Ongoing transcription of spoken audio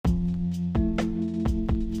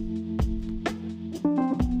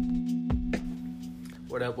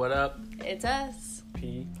What up, what up? It's us,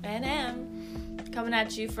 P. and M, coming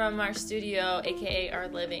at you from our studio, aka our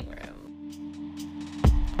living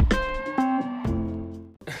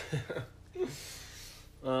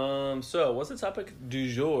room. So what's the topic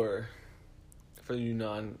du jour? For you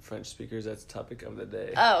non-French speakers, that's the topic of the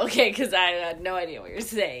day. Oh, okay, because I had no idea what you're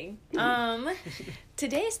saying.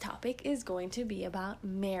 Today's topic is going to be about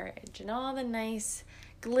marriage and all the nice,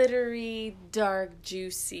 glittery, dark,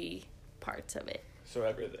 juicy parts of it. So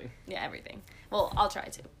everything. Yeah, everything. Well, I'll try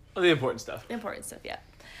to. Well, the important stuff. The important stuff, yeah.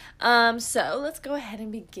 So let's go ahead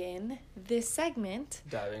and begin this segment.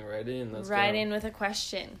 Diving right in. Let's right go. in with a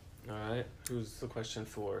question. All right. Who's the question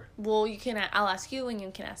for? Well, I'll ask you and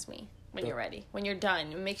you can ask me when you're ready. When you're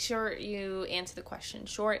done, make sure you answer the question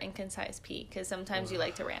short and concise, P, because sometimes you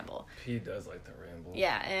like to ramble. P does like to ramble.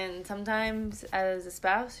 Yeah, and sometimes as a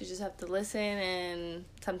spouse, you just have to listen and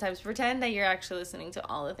sometimes pretend that you're actually listening to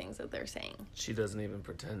all the things that they're saying. She doesn't even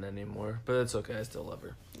pretend anymore, but it's okay. I still love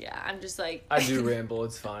her. Yeah, I'm just like... I do ramble.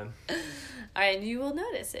 It's fine. All right, and you will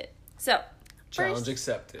notice it. So, Challenge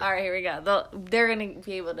accepted. All right, here we go. They're going to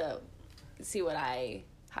be able to see what I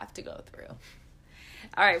have to go through.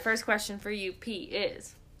 All right, first question for you, P,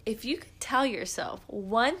 is if you could tell yourself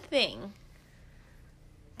one thing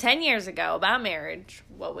 10 years ago about marriage,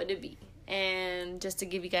 what would it be? And just to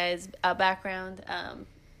give you guys a background,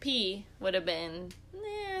 P would have been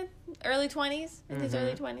early 20s, in his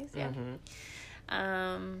early 20s, yeah.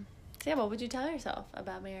 Mm-hmm. So yeah, what would you tell yourself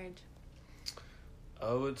about marriage?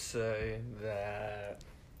 I would say that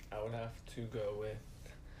I would have to go with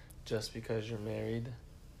just because you're married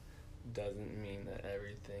doesn't mean that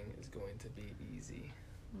everything is going to be easy.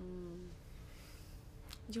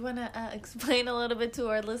 Do you want to explain a little bit to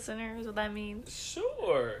our listeners what that means?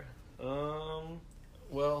 Sure.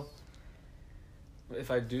 Well, if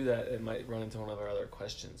I do that, it might run into one of our other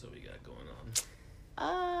questions that we got going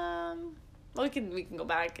on. Well, we can go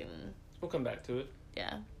back and... We'll come back to it.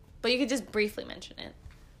 Yeah. But you could just briefly mention it.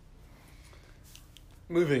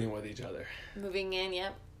 Moving in with each other. Moving in,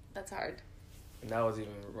 yep. That's hard. And that was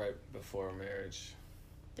even right before marriage.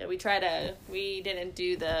 Yeah, we didn't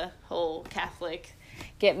do the whole Catholic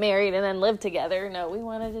get married and then live together. No, we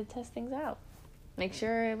wanted to test things out. Make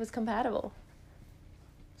sure it was compatible.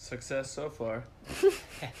 Success so far.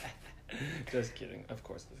 Just kidding. Of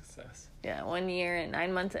course, the success. Yeah, 1 year and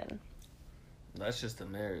 9 months in. That's just a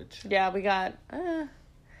marriage. Yeah, we got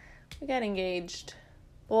engaged.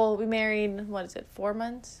 Well, we married, 4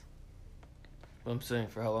 months? I'm saying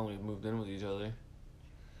for how long we've moved in with each other.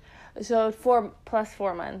 So 4 plus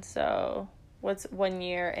 4 months. So what's 1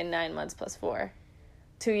 year and 9 months plus 4?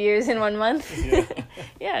 2 years and 1 month? Yeah.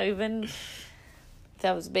 Yeah, we've been... If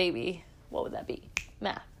that was a baby, what would that be?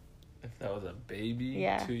 Math. If that was a baby,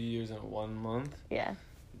 yeah. 2 years and 1 month, yeah,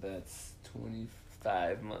 that's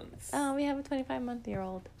 25 months. Oh, we have a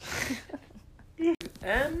 25-month-year-old.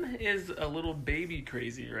 M is a little baby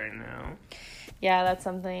crazy right now. Yeah, that's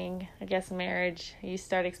something, I guess, in marriage, you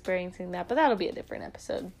start experiencing that, but that'll be a different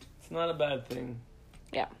episode. It's not a bad thing.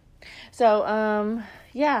 Yeah. So,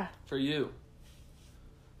 yeah. For you.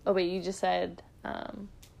 Oh, wait, you just said,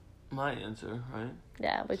 My answer, right?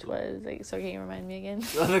 Yeah, which was, so can you remind me again?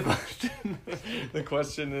 The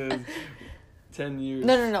question is 10 years.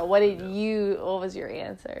 No. What was your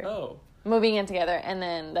answer? Oh. Moving in together, and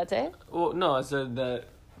then that's it? Well, no, I said that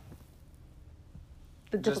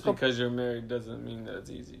the just because you're married doesn't mean that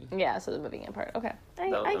it's easy. Yeah, so the moving in part. Okay.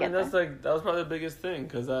 I get that's that. that was probably the biggest thing,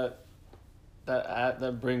 because that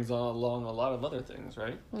brings along a lot of other things,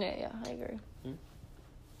 right? Yeah, I agree.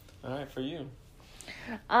 All right, for you.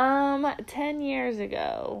 10 years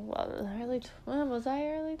ago, was I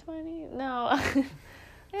early 20s? No.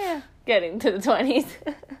 Yeah, getting to the 20s.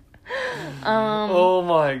 Oh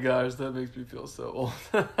my gosh, that makes me feel so old.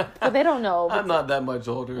 But they don't know. I'm not that much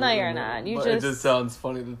older. No, you're not. It just sounds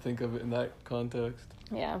funny to think of it in that context.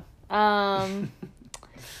 Yeah.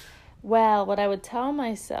 Well, what I would tell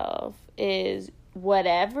myself is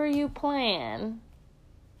whatever you plan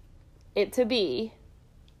it to be,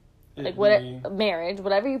 marriage,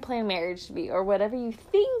 whatever you plan marriage to be, or whatever you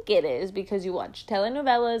think it is because you watch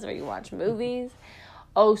telenovelas or you watch movies.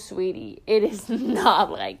 Oh, sweetie, it is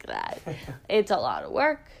not like that. It's a lot of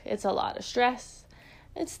work. It's a lot of stress.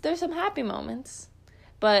 There's some happy moments.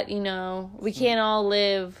 But, we can't all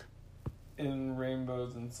live... in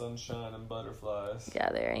rainbows and sunshine and butterflies.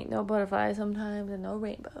 Yeah, there ain't no butterflies sometimes and no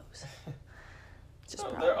rainbows.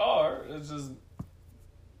 There are. It's just...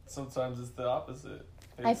 Sometimes it's the opposite.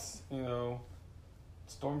 It's,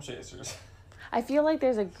 storm chasers. I feel like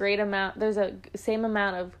there's a same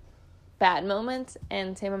amount of bad moments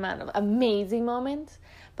and same amount of amazing moments.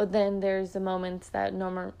 But then there's the moments that no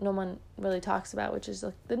one really talks about, which is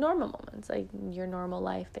like the normal moments, like your normal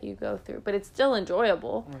life that you go through. But it's still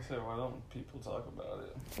enjoyable. I say, why don't people talk about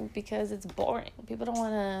it? Because it's boring. People don't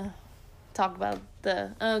want to talk about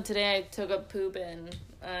today I took a poop and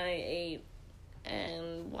I ate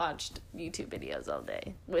and watched YouTube videos all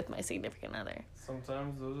day with my significant other.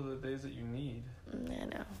 Sometimes those are the days that you need. I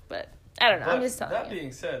know, but I don't know. I'm just telling you. That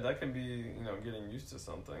being said, that can be, getting used to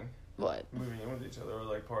something. What? Moving in with each other, or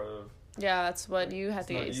like part of. Yeah, that's what you have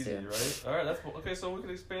to get used to. Right? All right, okay. So we could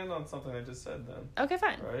expand on something I just said then. Okay,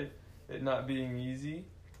 fine. Right, it not being easy.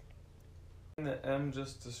 That M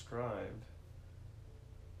just described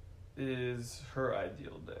is her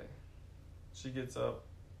ideal day. She gets up,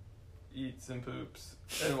 eats and poops,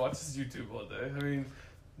 and watches YouTube all day. I mean,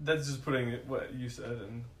 that's just putting it what you said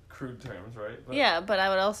in crude terms, right? But I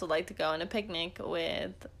would also like to go on a picnic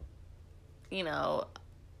with,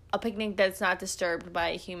 a picnic that's not disturbed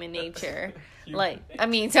by human nature.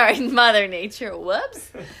 Mother Nature.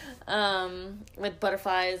 Whoops. With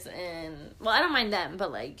butterflies and, I don't mind them,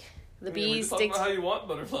 but the bees. Talk about how you want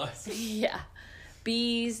butterflies. Yeah.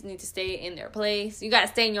 Bees need to stay in their place. You gotta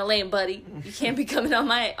stay in your lane, buddy. You can't be coming on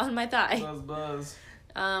my thigh. Buzz.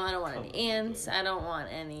 I don't want any ants. I don't want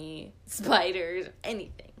any spiders.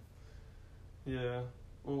 Anything. Yeah.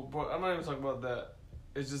 Well, but I'm not even talking about that.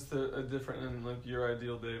 It's just a different in your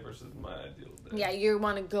ideal day versus my ideal day. Yeah, you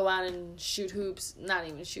want to go out and shoot hoops. Not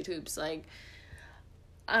even shoot hoops. I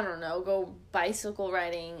don't know. Go bicycle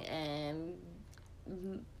riding and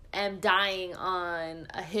am dying on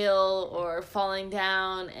a hill or falling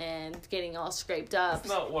down and getting all scraped up. That's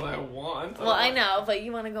not what I want. Well, I know, but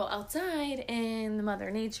you want to go outside in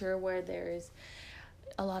Mother Nature where there's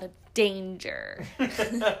a lot of danger.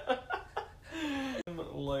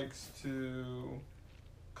 Likes to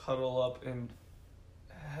cuddle up in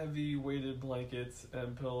heavy weighted blankets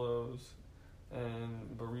and pillows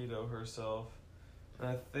and burrito herself. And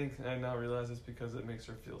I think I now realize it's because it makes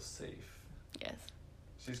her feel safe. Yes.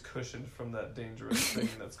 She's cushioned from that dangerous thing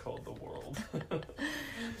that's called the world.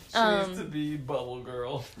 She needs to be Bubble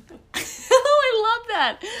Girl. Oh, I love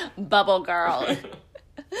that. Bubble Girl.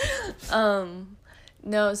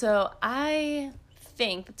 No, so I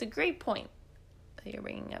think that's a great point that you're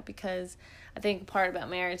bringing up, because I think part about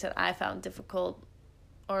marriage that I found difficult,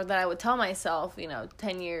 or that I would tell myself,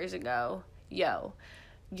 10 years ago, you're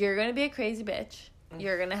going to be a crazy bitch.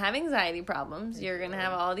 You're going to have anxiety problems. You're going to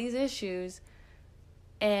have all these issues.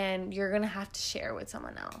 And you're going to have to share with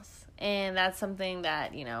someone else. And that's something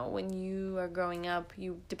that, when you are growing up,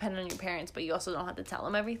 you depend on your parents, but you also don't have to tell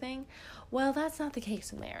them everything. Well, that's not the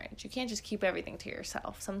case in marriage. You can't just keep everything to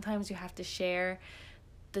yourself. Sometimes you have to share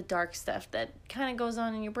the dark stuff that kind of goes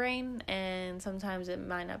on in your brain. And sometimes it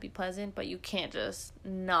might not be pleasant, but you can't just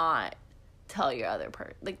not tell your other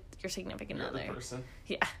your significant other. Other person.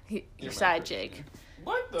 Yeah, your side chick.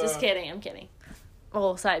 What the? Just kidding, I'm kidding.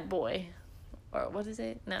 Oh, side boy. Or what is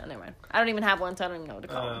it? No, never mind. I don't even have one, so I don't even know what to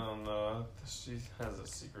call him. I don't know. She has a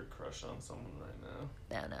secret crush on someone right now.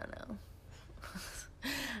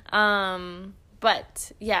 No.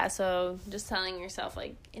 But, yeah, so just telling yourself,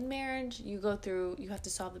 in marriage, you have to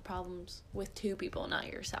solve the problems with two people, not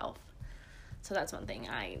yourself. So that's one thing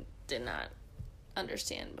I did not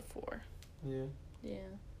understand before. Yeah. Yeah.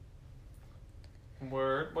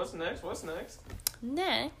 Word. What's next?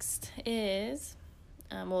 Next is...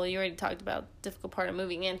 you already talked about difficult part of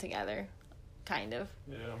moving in together, kind of.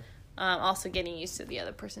 Yeah. Also getting used to the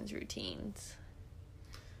other person's routines.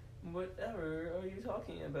 Whatever are you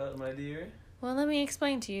talking about, my dear? Well, let me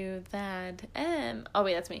explain to you that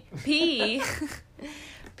that's me.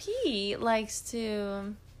 P likes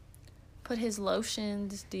to put his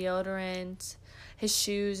lotions, deodorant, his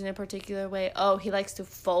shoes in a particular way. Oh, he likes to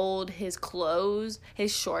fold his clothes,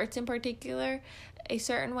 his shorts in particular, a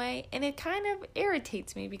certain way, and it kind of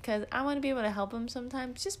irritates me because I want to be able to help him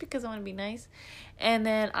sometimes just because I want to be nice, and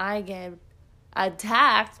then I get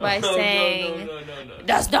attacked by saying, No.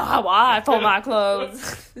 That's not how I fold my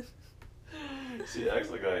clothes. She acts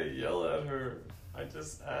like I yell at her. I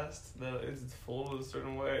just asked that it's folded a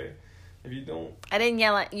certain way. If you don't... I didn't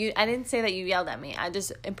yell at you. I didn't say that you yelled at me. I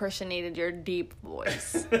just impersonated your deep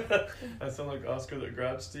voice. I sound like Oscar the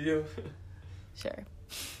Grouch to you? Sure.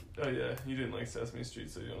 Oh, yeah. You didn't like Sesame Street,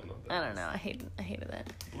 so you don't know that. I don't know. I hated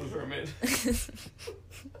that. Blue Hermit.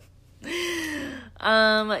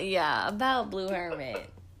 Yeah, about Blue Hermit.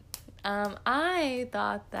 I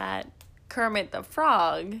thought that Kermit the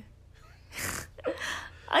Frog...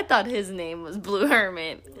 I thought his name was Blue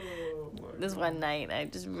Hermit. This one night, I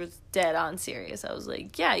just was dead on serious. I was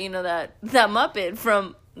like, yeah, that Muppet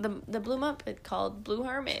from the Blue Muppet called Blue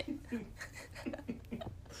Hermit.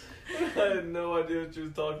 I had no idea what you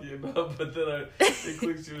was talking about, but then it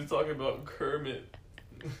clicked she was talking about Kermit.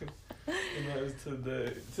 And that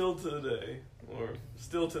is still to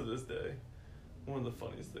this day, one of the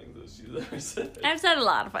funniest things that she's ever said. I've said a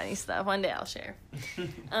lot of funny stuff. One day I'll share.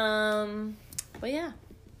 But yeah.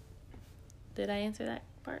 Did I answer that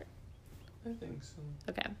part? I think so.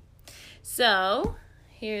 Okay. So,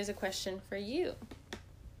 here's a question for you.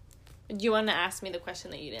 Do you want to ask me the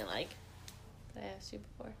question that you didn't like that I asked you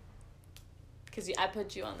before? Because I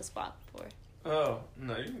put you on the spot before. Oh,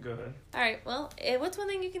 no, you can go ahead. All right, well, what's one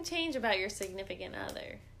thing you can change about your significant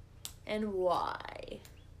other? And why?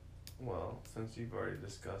 Well, since you've already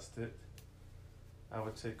discussed it, I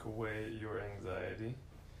would take away your anxiety.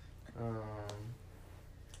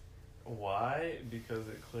 Why? Because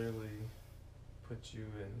it clearly puts you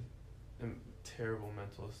in a terrible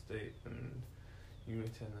mental state, and you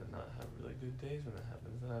tend to not have really good days when it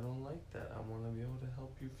happens, and I don't like that. I want to be able to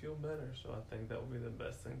help you feel better, so I think that would be the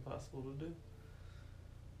best thing possible to do.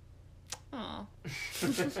 Aw.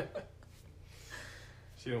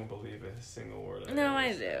 She don't believe a single word I No, ever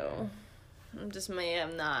I say. do.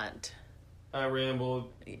 I'm not. I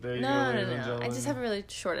rambled. There you go, No. ladies and gentlemen. I just have a really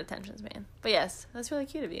short attention span. But yes, that's really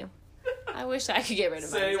cute of you. I wish I could get rid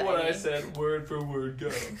of my Say anxiety. what I said, word for word, go.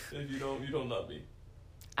 If you don't love me.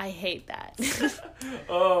 I hate that.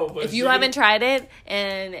 Oh, but if you haven't tried it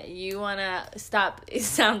and you wanna stop, it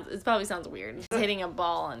probably sounds weird. He's hitting a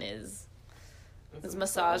ball on his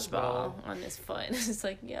massage ball on his foot. It's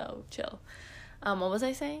like, yo, chill. What was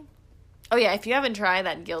I saying? Oh yeah, if you haven't tried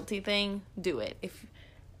that guilty thing, do it.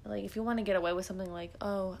 If you want to get away with something like,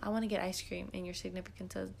 oh, I want to get ice cream, and your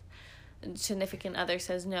significant other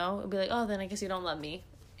says no, it'll be like, oh, then I guess you don't love me.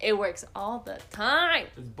 It works all the time.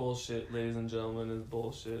 It's bullshit, ladies and gentlemen. It's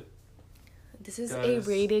bullshit. This is Guys. a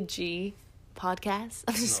rated G podcast.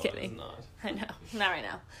 I'm just kidding. It's not. I know. Not right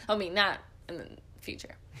now. I mean, not in the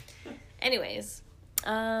future. Anyways,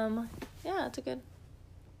 yeah, that's a good.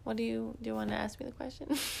 What do you want to ask me the question?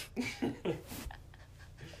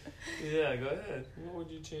 Yeah, go ahead. What would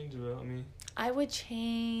you change about me? I would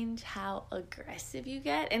change how aggressive you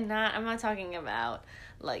get, and I'm not talking about,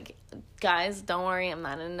 like, guys, don't worry, I'm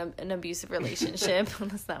not in an abusive relationship.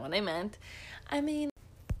 That's not what I meant. I mean,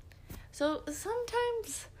 so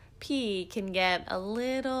sometimes P can get a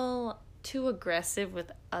little too aggressive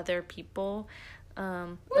with other people.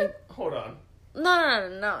 Like, Hold on.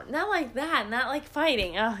 No, not like that, not like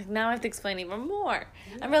fighting. Oh, now I have to explain even more.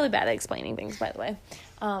 I'm really bad at explaining things, by the way.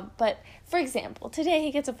 But for example, today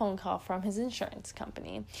he gets a phone call from his insurance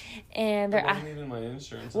company, and That wasn't even my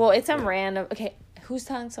insurance. well, it's some random. Okay, who's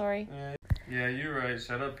telling? Sorry. Yeah, you're right.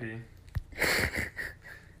 Shut up, P.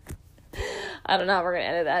 I don't know how we're gonna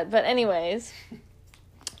edit that, but anyways,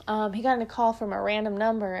 he got a call from a random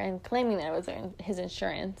number and claiming that it was his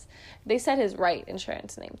insurance. They said his right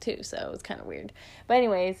insurance name too, so it was kind of weird. But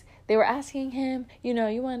anyways, they were asking him,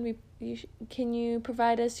 can you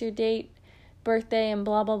provide us your date, birthday, and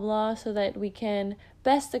blah blah blah, so that we can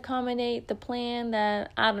best accommodate the plan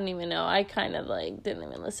that I don't even know. I kind of didn't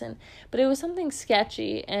even listen, but it was something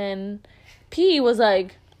sketchy, and P was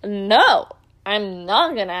like, no, I'm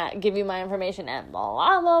not gonna give you my information and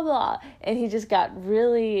blah blah blah, and he just got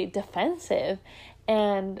really defensive,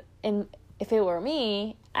 and if it were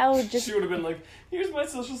me, I would just... She would have been like, here's my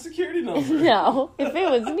social security number. No, if it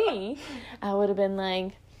was me, I would have been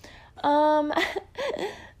like, no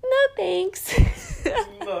thanks.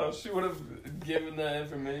 No, she would have given that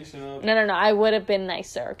information up. No, I would have been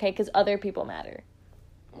nicer, okay? Because other people matter.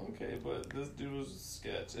 Okay, but this dude was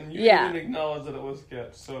sketch. And you Yeah. didn't acknowledge that it was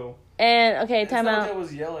sketch, so... And, okay, It's time not out. like I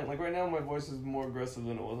was yelling. Like, right now my voice is more aggressive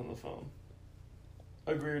than it was on the phone.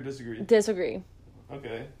 Agree or disagree? Disagree.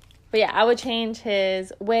 Okay. But yeah, I would change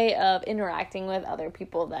his way of interacting with other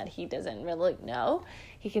people that he doesn't really know.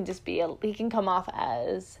 He can just he can come off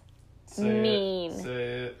as mean. Say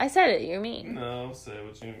it. I said it, you're mean. No, say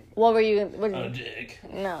what you... What were you... A dick.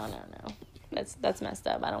 No. That's messed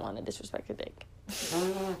up. I don't want to disrespect your dick.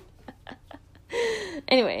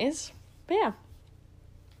 Anyways, but yeah.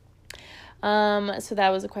 So that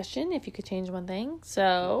was a question, if you could change one thing.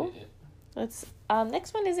 So let's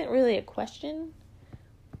next one isn't really a question.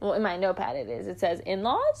 Well, in my notepad it is. It says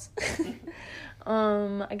in-laws.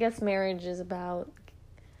 I guess marriage is about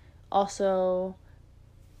also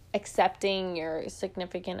accepting your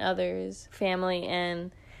significant other's family,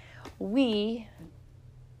 and we...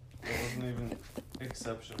 It wasn't even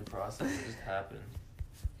exception process. It just happened.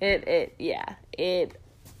 It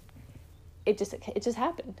just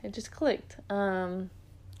happened. It just clicked. We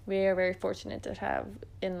are very fortunate to have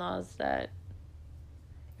in-laws that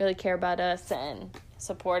really care about us and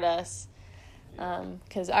support us.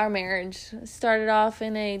 Because our marriage started off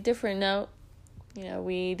in a different note. You know,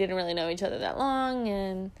 we didn't really know each other that long,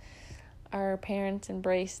 and our parents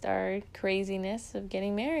embraced our craziness of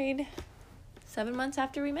getting married 7 months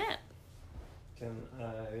after we met. Can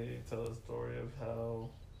I tell a story of how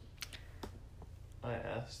I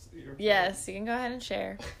asked your parents? Yes, you can go ahead and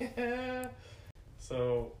share.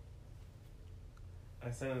 So, I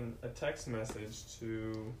sent a text message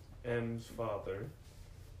to M's father,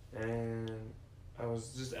 and I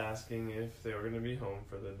was just asking if they were going to be home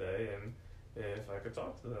for the day and if I could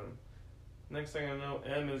talk to them. Next thing I know,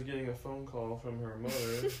 M is getting a phone call from her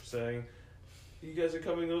mother saying, "You guys are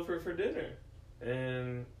coming over for dinner."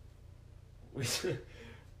 And we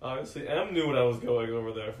obviously, M knew what I was going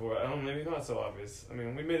over there for. I don't, maybe not so obvious. I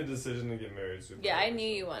mean, we made a decision to get married soon. Yeah, I knew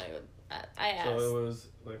you wanted to. I asked. So it was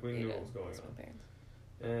like we knew what was going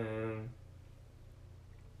on. And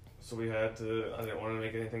so we had to, I didn't want to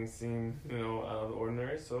make anything seem, out of the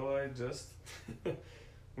ordinary, so I just,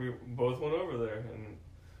 we both went over there, and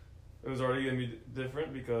it was already going to be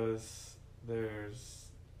different because there's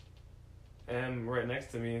M right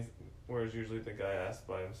next to me, whereas usually the guy asks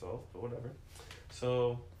by himself, but whatever.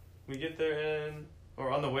 So we get there,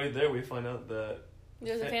 or on the way there, we find out that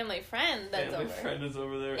there's a family friend that's over. Family friend is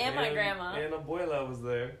over there. And my grandma. And Abuela was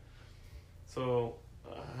there. So,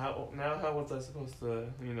 how was I supposed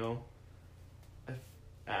to,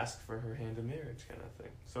 ask for her hand in marriage kind of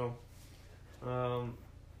thing? So,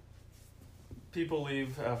 people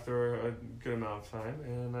leave after a good amount of time,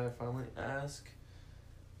 and I finally ask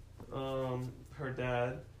her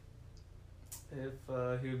dad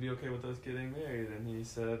if he would be okay with us getting married, and he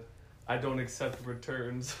said, "I don't accept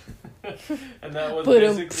returns." And that was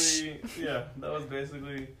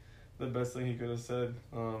basically the best thing he could have said.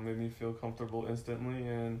 Made me feel comfortable instantly,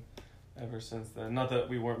 and ever since then, not that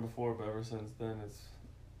we weren't before, but ever since then,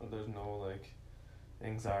 there's no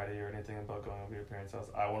anxiety or anything about going over your parents' house.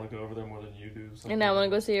 I want to go over there more than you do. And I want to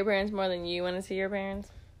go see your parents more than you want to see your parents.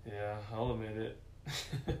 Yeah, I'll admit it.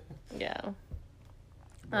 Yeah.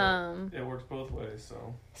 It works both ways,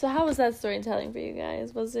 so. So how was that storytelling for you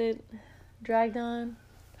guys? Was it dragged on?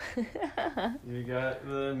 You got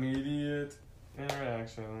the immediate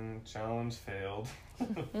interaction. Challenge failed.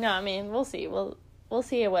 No, I mean, we'll see. We'll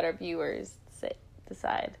see what our viewers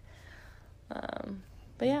decide.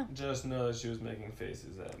 But yeah. Just know that she was making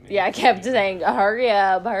faces at me. Yeah, I kept saying, hurry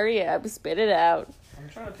up, spit it out. I'm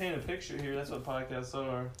trying to paint a picture here. That's what podcasts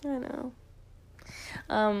are. I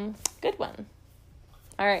know. Good one.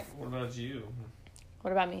 All right. What about you?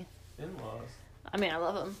 What about me? In-laws. I mean, I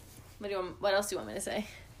love them. What else do you want me to say?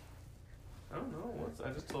 I don't know. I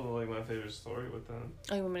just told my favorite story with them.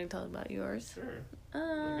 Oh, you want me to tell about yours? Sure.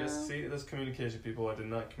 I guess, see, this communication, people. I did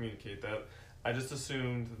not communicate that. I just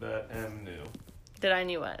assumed that M knew. That I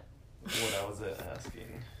knew what? What I was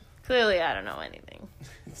asking. Clearly, I don't know anything.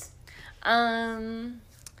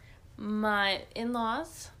 My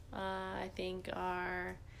in-laws, I think,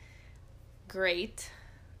 are great.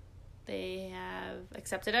 They have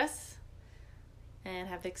accepted us and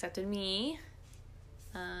have accepted me.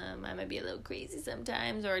 I might be a little crazy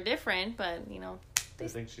sometimes or different, but, I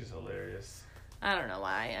think she's hilarious. I don't know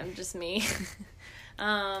why. I'm just me.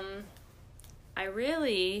 I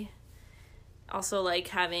really also like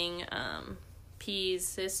having P's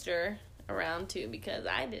sister around too, because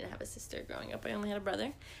I didn't have a sister growing up. I only had a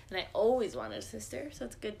brother, and I always wanted a sister, so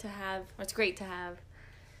it's good to have, or it's great to have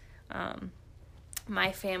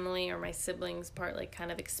my family or my siblings part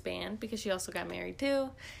kind of expand, because she also got married too.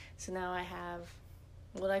 So now I have,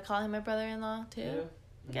 would I call him my brother-in-law too? Yeah.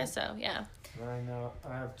 I guess so, yeah.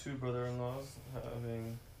 I have two brother-in-laws.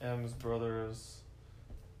 Having M's brother as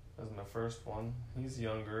my first one. He's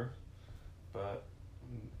younger, but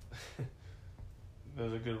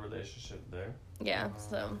there's a good relationship there. Yeah,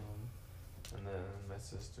 so. And then my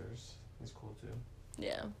sister's, he's cool too.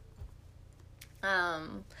 Yeah.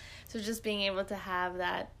 So just being able to have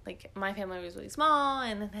that, my family was really small,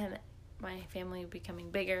 and then my family becoming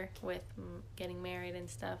bigger with getting married and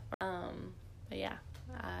stuff. But yeah,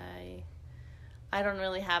 I don't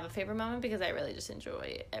really have a favorite moment, because I really just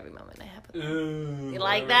enjoy every moment I have with them. Ooh, you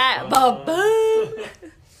like that? Ba-boom!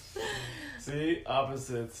 See,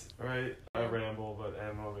 opposites, right? I ramble, but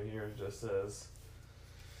M over here just says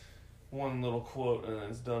one little quote and then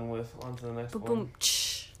it's done with. On to the next one. Boom,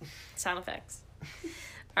 sound effects.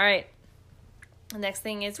 All right. The next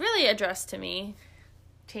thing is really addressed to me.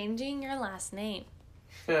 Changing your last name.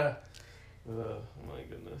 Yeah. Oh my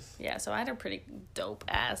goodness. Yeah, so I had a pretty dope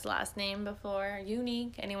ass last name before.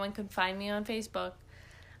 Unique. Anyone could find me on Facebook.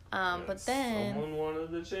 But then someone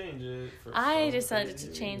wanted to change it. I decided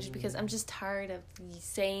to change it because I'm just tired of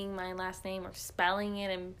saying my last name or spelling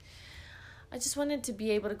it, and I just wanted to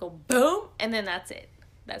be able to go boom, and then that's it.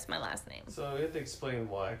 That's my last name. So you have to explain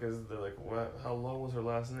why, because they're like, what? How long was her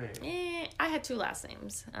last name? I had 2 last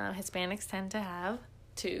names. Hispanics tend to have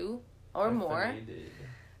 2 or more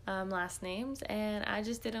last names, and I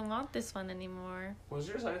just didn't want this one anymore. Was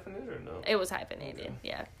yours hyphenated or no? It was hyphenated, okay.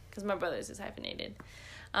 Yeah, because my brother's is hyphenated.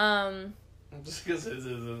 Just because his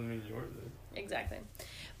doesn't mean yours is. Exactly.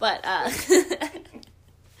 But,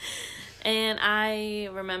 and I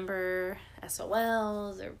remember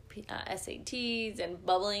SOLs or SATs and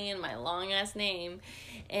bubbling in my long-ass name,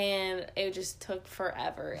 and it just took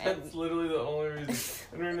forever. That's literally the only reason.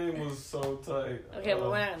 And her name was so tight. Okay, but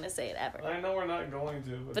we're not going to say it ever. I know we're not going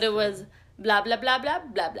to. But it was blah, blah, blah, blah,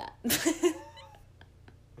 blah, blah.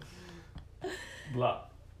 Blah.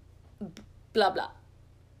 Blah, blah.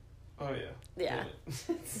 Oh, yeah. Yeah.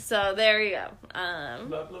 So, there you go.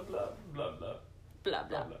 Blah, blah, blah, blah, blah. Blah,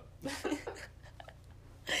 blah. Blah.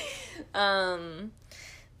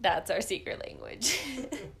 That's our secret language.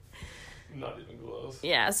 Not even close.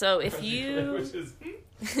 Yeah, so if you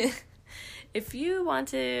if you want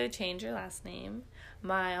to change your last name,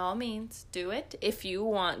 by all means do it. If you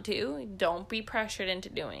want to, don't be pressured into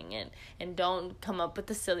doing it, and don't come up with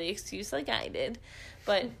a silly excuse like I did.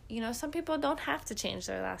 But some people don't have to change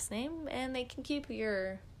their last name, and they can keep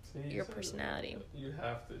your personality. You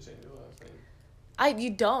have to change your last name.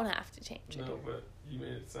 You don't have to change it. No, but you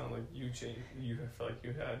made it sound like you changed. You felt like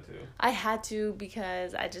you had to. I had to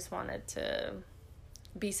because I just wanted to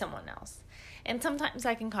be someone else. And sometimes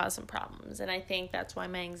I can cause some problems. And I think that's why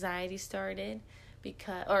my anxiety started.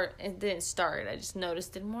 Or it didn't start. I just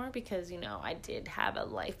noticed it more because, I did have a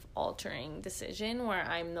life-altering decision where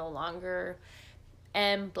I'm no longer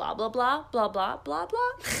M blah, blah, blah, blah, blah, blah,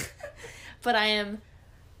 blah. But I am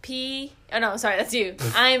that's you.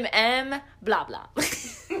 I'm M blah blah.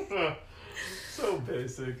 So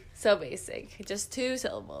basic. So basic. Just 2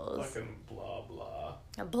 syllables. Fucking blah blah.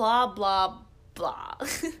 Blah blah blah.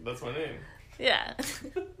 That's my name. Yeah.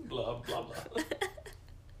 Blah blah blah.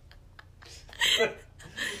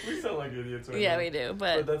 We sound like idiots right now. Yeah, we do.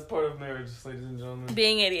 But that's part of marriage, ladies and gentlemen.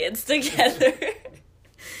 Being idiots together.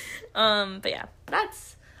 But yeah, I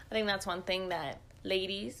think that's one thing that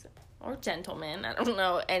ladies or gentlemen, I don't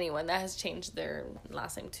know anyone that has changed their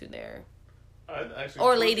last name to their...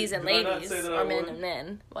 or ladies and ladies, or men and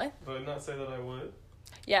men. What? Did I not say that I would?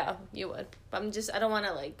 Yeah, you would. But I don't want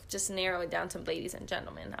to just narrow it down to ladies and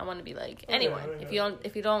gentlemen. I want to be anyone. Yeah.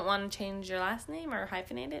 If you don't want to change your last name or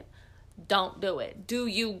hyphenate it, don't do it. Do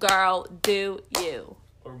you, girl? Do you?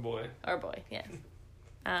 Or boy. Or boy, yes.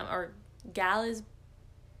 Or gal is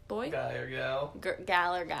boy. Guy or gal.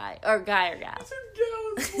 Gal or guy, or guy or gal. I said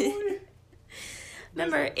gal is boy.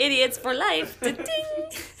 Remember, idiots for life. Ding.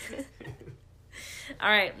 All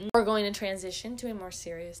right, we're going to transition to a more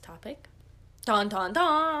serious topic. Don, don,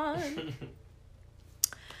 don.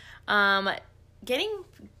 Getting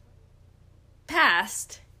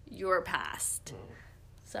past your past.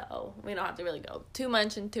 So we don't have to really go too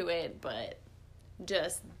much into it, but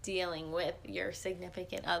just dealing with your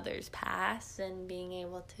significant other's past and being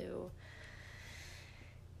able to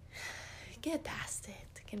get past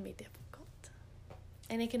it can be difficult.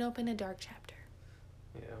 And it can open a dark chapter.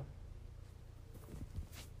 Yeah.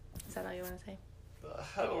 Is that all you want to say?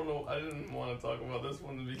 I don't know. I didn't want to talk about this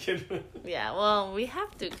one to begin with. Yeah, well, we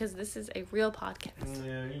have to because this is a real podcast.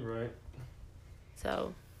 Yeah, you're right.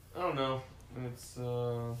 So. I don't know. It's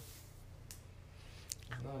not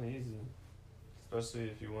easy. Especially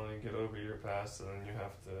if you want to get over your past and then you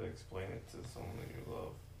have to explain it to someone that you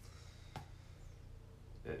love.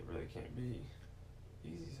 It really can't be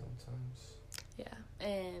easy sometimes. Yeah,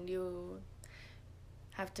 and you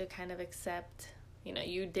have to kind of accept,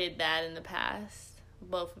 you did that in the past,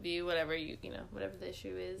 both of you, whatever whatever the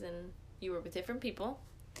issue is, and you were with different people,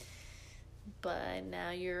 but now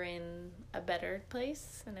you're in a better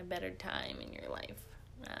place and a better time in your life.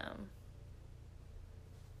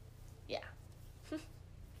 Yeah.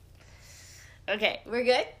 Okay, we're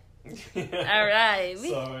good? Yeah. All right.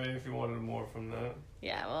 Sorry if you wanted more from that.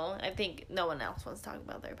 Yeah, well, I think no one else wants to talk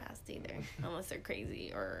about their past either, unless they're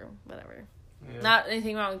crazy or whatever. Yeah. Not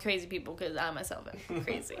anything wrong with crazy people, because I myself am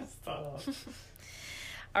crazy. Stop.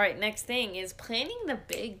 All right, next thing is planning the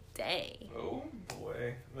big day. Oh,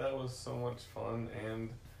 boy. That was so much fun and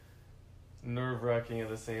nerve-wracking at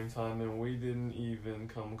the same time, and we didn't even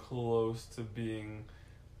come close to being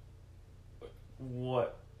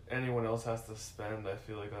what anyone else has to spend, I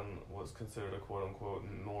feel like, on what's considered a quote-unquote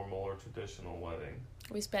normal or traditional wedding.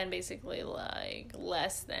 We spent basically like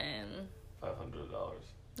less than $500.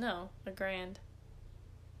 no, $1,000.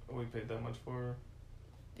 We paid that much for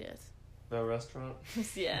Yes. that restaurant?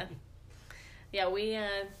 Yeah. Yeah, we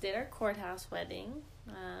did our courthouse wedding.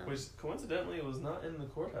 Which coincidentally was not in the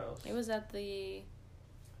courthouse. It was at the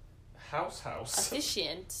house.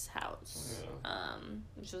 officiant's house. Yeah.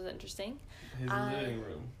 Which was interesting. His living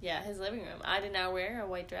room. Yeah, his living room. I did not wear a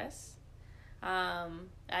white dress.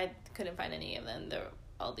 I couldn't find any of them.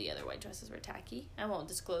 All the other white dresses were tacky. I won't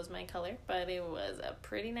disclose my color, but it was a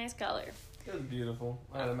pretty nice color. It was beautiful.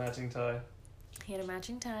 I had a matching tie. He had a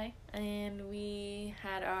matching tie, and we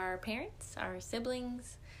had our parents, our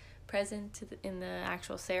siblings, present in the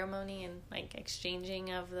actual ceremony and like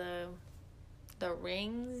exchanging of the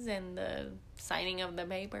rings and the signing of the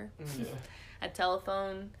paper. Yeah. A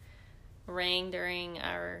telephone rang during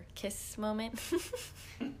our kiss moment.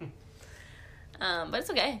 But it's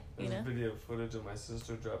okay, you know. There's video footage of my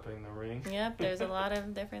sister dropping the ring. Yep, there's a lot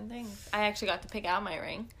of different things. I actually got to pick out my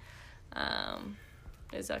ring.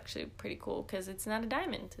 It's actually pretty cool because it's not a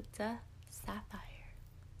diamond, it's a sapphire.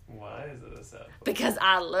 Why is it a sapphire? Because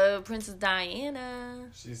I love Princess Diana.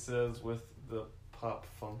 She says with the Pop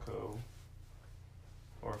Funko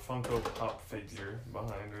or Funko Pop figure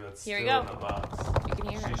behind her that's Here still we go. in the box. You can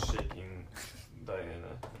hear her. She's shaking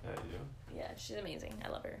Diana at you. Yeah, she's amazing. I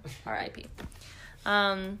love her. R.I.P.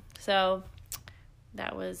 So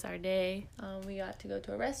that was our day. We got to go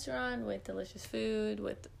to a restaurant with delicious food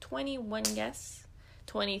with 21 guests,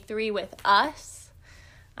 23 with us.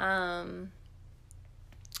 And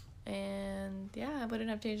yeah, I wouldn't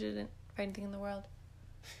have changed it for anything in the world.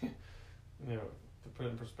 You know, to put it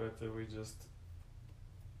in perspective, we just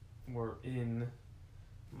were in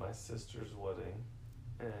my sister's wedding,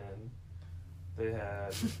 and they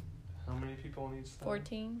had how many people on each side?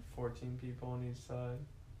 14. 14 people on each side.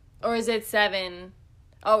 Or is it 7?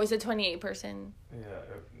 Oh, is it 28 person? Yeah,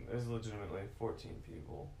 it was legitimately 14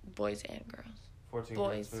 people. Boys and girls. 14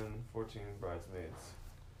 Boys. groomsmen, 14 bridesmaids.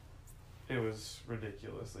 It was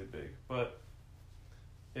ridiculously big, but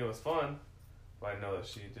it was fun. But I know that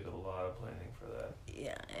she did a lot of planning for that.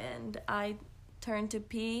 Yeah, and I turned to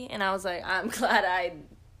pee, and I was like, I'm glad I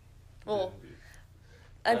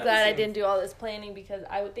didn't do all this planning because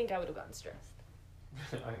I would think I would have gotten stressed.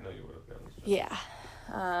 I know you would have gotten stressed. Yeah,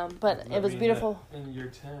 but Does it was mean beautiful. that in year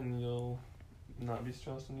 10, you'll not be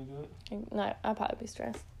stressed when you do it? No, I'll probably be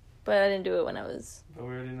stressed, but I didn't do it when I was But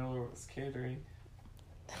we already know it was catering.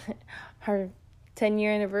 her 10-year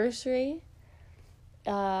anniversary.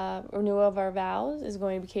 Renewal of our vows is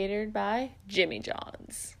going to be catered by Jimmy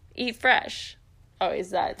John's. Eat fresh. Oh,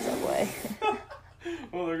 is that Subway?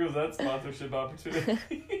 Well, there goes that sponsorship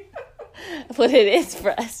opportunity. But it is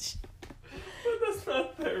fresh. But that's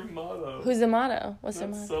not their motto. Who's the motto? What's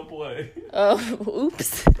That's the motto? Subway. Oh,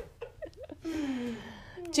 oops.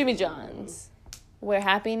 Jimmy John's, where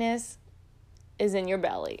happiness is in your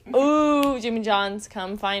belly. Ooh, Jimmy John's,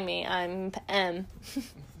 come find me. I'm M. She's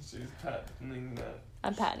patenting that.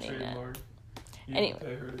 I'm patenting that. trademark. You Anyway. can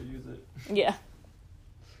pay her to use it. Yeah.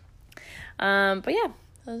 But yeah,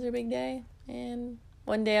 that was a big day. And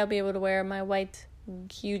one day I'll be able to wear my white,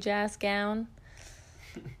 huge ass gown.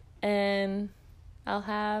 And I'll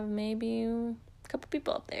have maybe a couple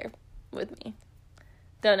people up there with me.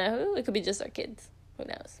 Don't know who. It could be just our kids. Who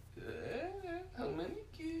knows? How many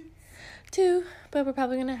kids? 2, but we're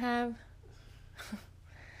probably gonna have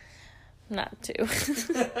not 2. I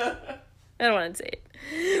don't want to say it.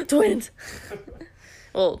 Twins.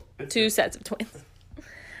 Well, 2 sets of twins.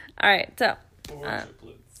 All right, so Or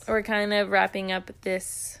triplets. we're kind of wrapping up the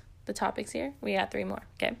topics here. We got 3 more.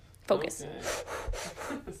 Okay, focus. Okay.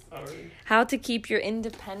 Sorry. How to keep your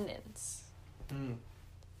independence.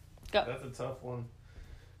 Go. That's a tough one.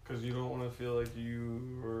 Because you don't want to feel like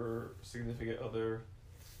your significant other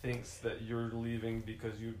thinks that you're leaving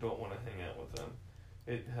because you don't want to hang out with them.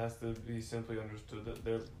 It has to be simply understood that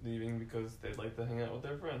they're leaving because they'd like to hang out with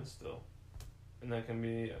their friends still. And that can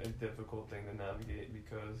be a difficult thing to navigate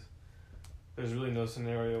because there's really no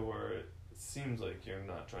scenario where it seems like you're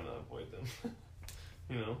not trying to avoid them.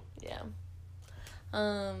 You know? Yeah.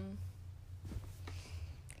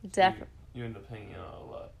 You end up hanging out a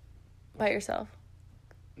lot. By yourself.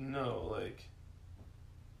 No, like...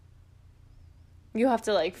 You have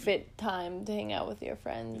to like fit time to hang out with your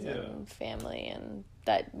friends Yeah. and family, and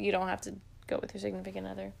that you don't have to go with your significant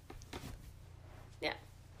other.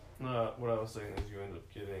 What I was saying is you end up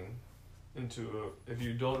getting into if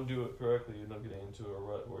you don't do it correctly, you end up getting into a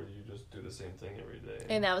rut where you just do the same thing every day.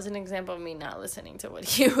 And that was an example of me not listening to what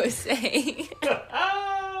he was saying.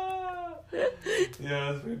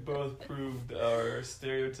 Yes, we both proved our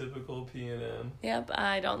stereotypical P&M. Yep,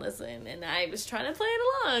 I don't listen, and I was trying to play it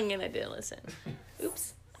along, and I didn't listen.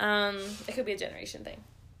 Oops. It could be a generation thing.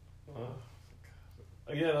 Oh,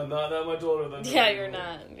 again, I'm not that much older than Yeah, you. you're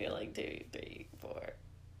not. You're like 2, 3, 4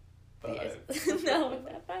 5. years. No,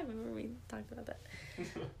 not 5. Remember we talked about that.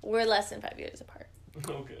 We're less than 5 years apart.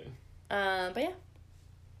 Okay. But yeah.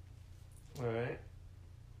 All right.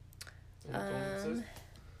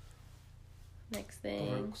 Next thing.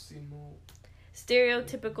 Próximo.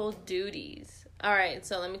 Stereotypical duties. All right,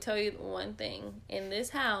 so let me tell you one thing. In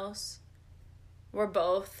this house, we're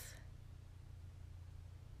both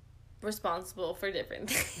responsible for different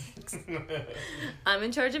things. I'm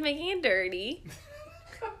in charge of making it dirty.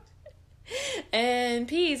 And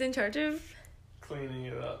P's in charge of cleaning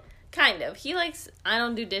it up. Kind of. He likes, I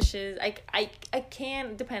don't do dishes. I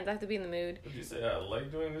can, depends. I have to be in the mood. Would you say I like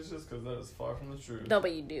doing dishes? Because that is far from the truth. No,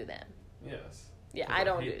 but you do them. Yes. Yeah, I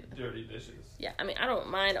don't do dirty dishes. Yeah, I mean, I don't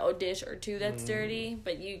mind a dish or two that's dirty,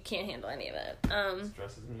 but you can't handle any of that. It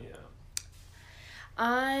stresses me out.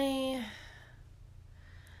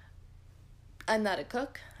 I'm not a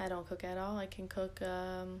cook. I don't cook at all. I can cook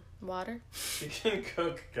water. She can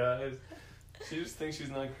cook, guys. She just thinks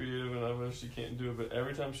she's not creative enough if she can't do it, but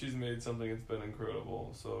every time she's made something, it's been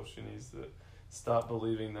incredible. So she needs to stop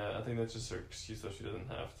believing that. I think that's just her excuse so she doesn't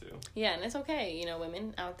have to. Yeah, and it's okay. You know,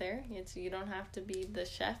 women out there, you don't have to be the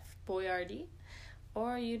chef boyardee,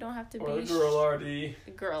 or you don't have to be... Or the girlardee.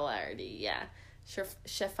 Girlardee, yeah.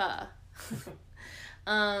 Chefa.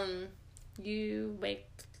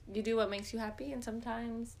 You do what makes you happy, and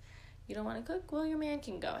sometimes you don't want to cook. Well, your man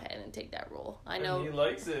can go ahead and take that role. I know. And he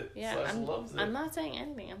likes it. Yeah, Loves it. I'm not saying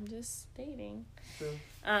anything. I'm just stating. True.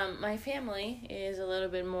 My family is a little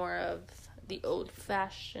bit more of the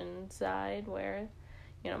old-fashioned side, where,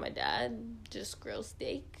 you know, my dad just grills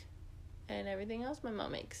steak, and everything else my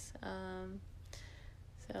mom makes.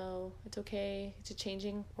 So it's okay. It's a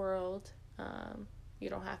changing world. You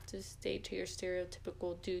don't have to stay to your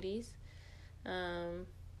stereotypical duties.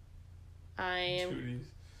 I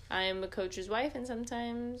am a coach's wife, and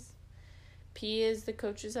sometimes P is the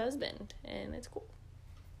coach's husband, and it's cool.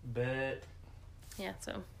 Bet. Yeah,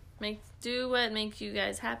 so do what makes you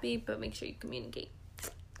guys happy, but make sure you communicate.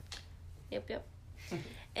 Yep.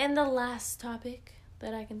 And the last topic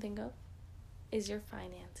that I can think of is your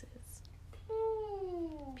finances.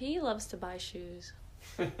 P loves to buy shoes.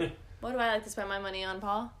 What do I like to spend my money on,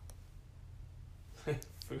 Paul?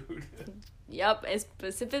 Food. Yep, and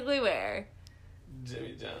specifically where?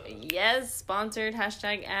 Jimmy John's. Yes, sponsored,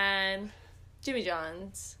 #ad. Jimmy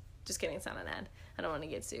John's. Just kidding, it's not an ad. I don't want to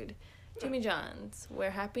get sued. Jimmy John's,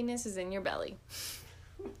 where happiness is in your belly.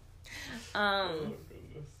 Oh,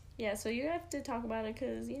 goodness. Yeah, so you have to talk about it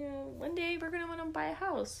because, you know, one day we're going to want to buy a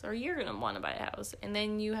house, or you're going to want to buy a house, and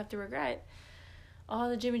then you have to regret all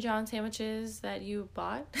the Jimmy John sandwiches that you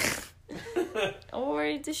bought.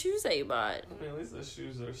 Or the shoes that you bought. I mean, at least the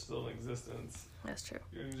shoes are still in existence. That's true.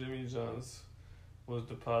 Your Jimmy John's was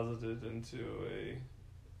deposited into a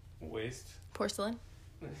waste. Porcelain.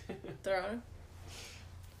 Thrown.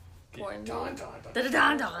 Porn. Don.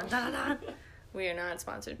 We are not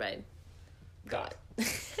sponsored by God.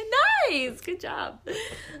 Nice! Good job.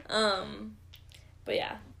 But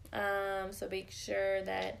yeah. So make sure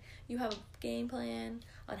that you have a game plan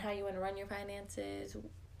on how you want to run your finances.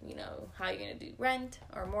 You know, how you're going to do rent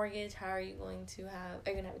or mortgage. How are you going to have... Are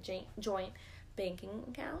you going to have a joint banking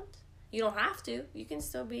account? You don't have to. You can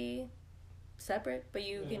still be separate. But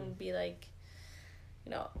you can be like, you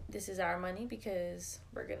know, this is our money because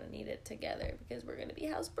we're going to need it together. Because we're going to be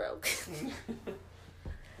house broke.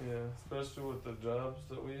 Yeah, especially with the jobs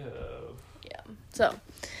that we have. Yeah. So,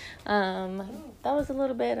 that was a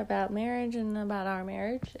little bit about marriage and about our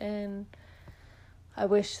marriage. And I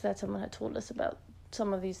wish that someone had told us about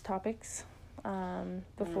some of these topics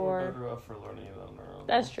before. We're better off for learning it on our own.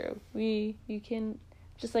 That's true. You can,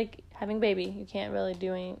 just like having a baby, you can't really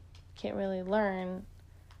learn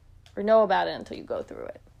or know about it until you go through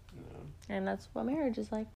it. Yeah. And that's what marriage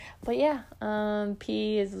is like. But yeah,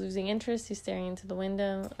 P is losing interest. He's staring into the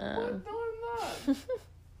window. What? No, I'm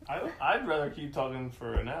not. I'd rather keep talking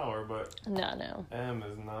for an hour, but No. M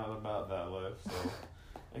is not about that life, so...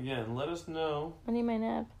 Again, let us know I need my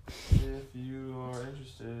nap. if you are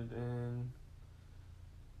interested in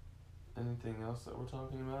anything else that we're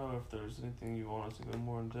talking about, or if there's anything you want us to go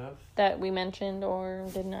more in depth. That we mentioned or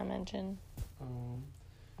did not mention.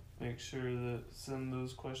 Make sure to send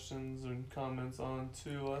those questions and comments on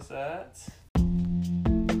to us at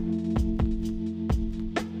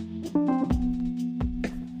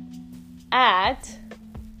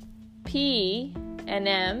P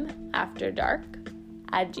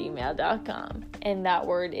pnmafterdark@gmail.com. And that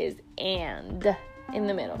word is and in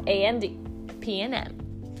the middle. A-N-D. PNM.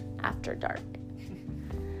 After dark.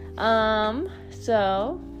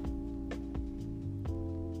 So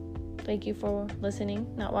thank you for listening,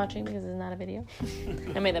 not watching because it's not a video.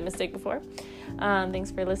 I made that mistake before.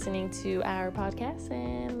 Thanks for listening to our podcast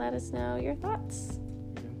and let us know your thoughts.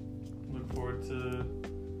 Yeah. Look forward to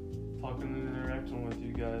talking and interacting with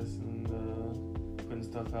you guys and putting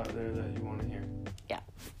stuff out there that you want to hear. Yeah.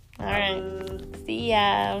 All right. See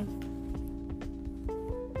ya.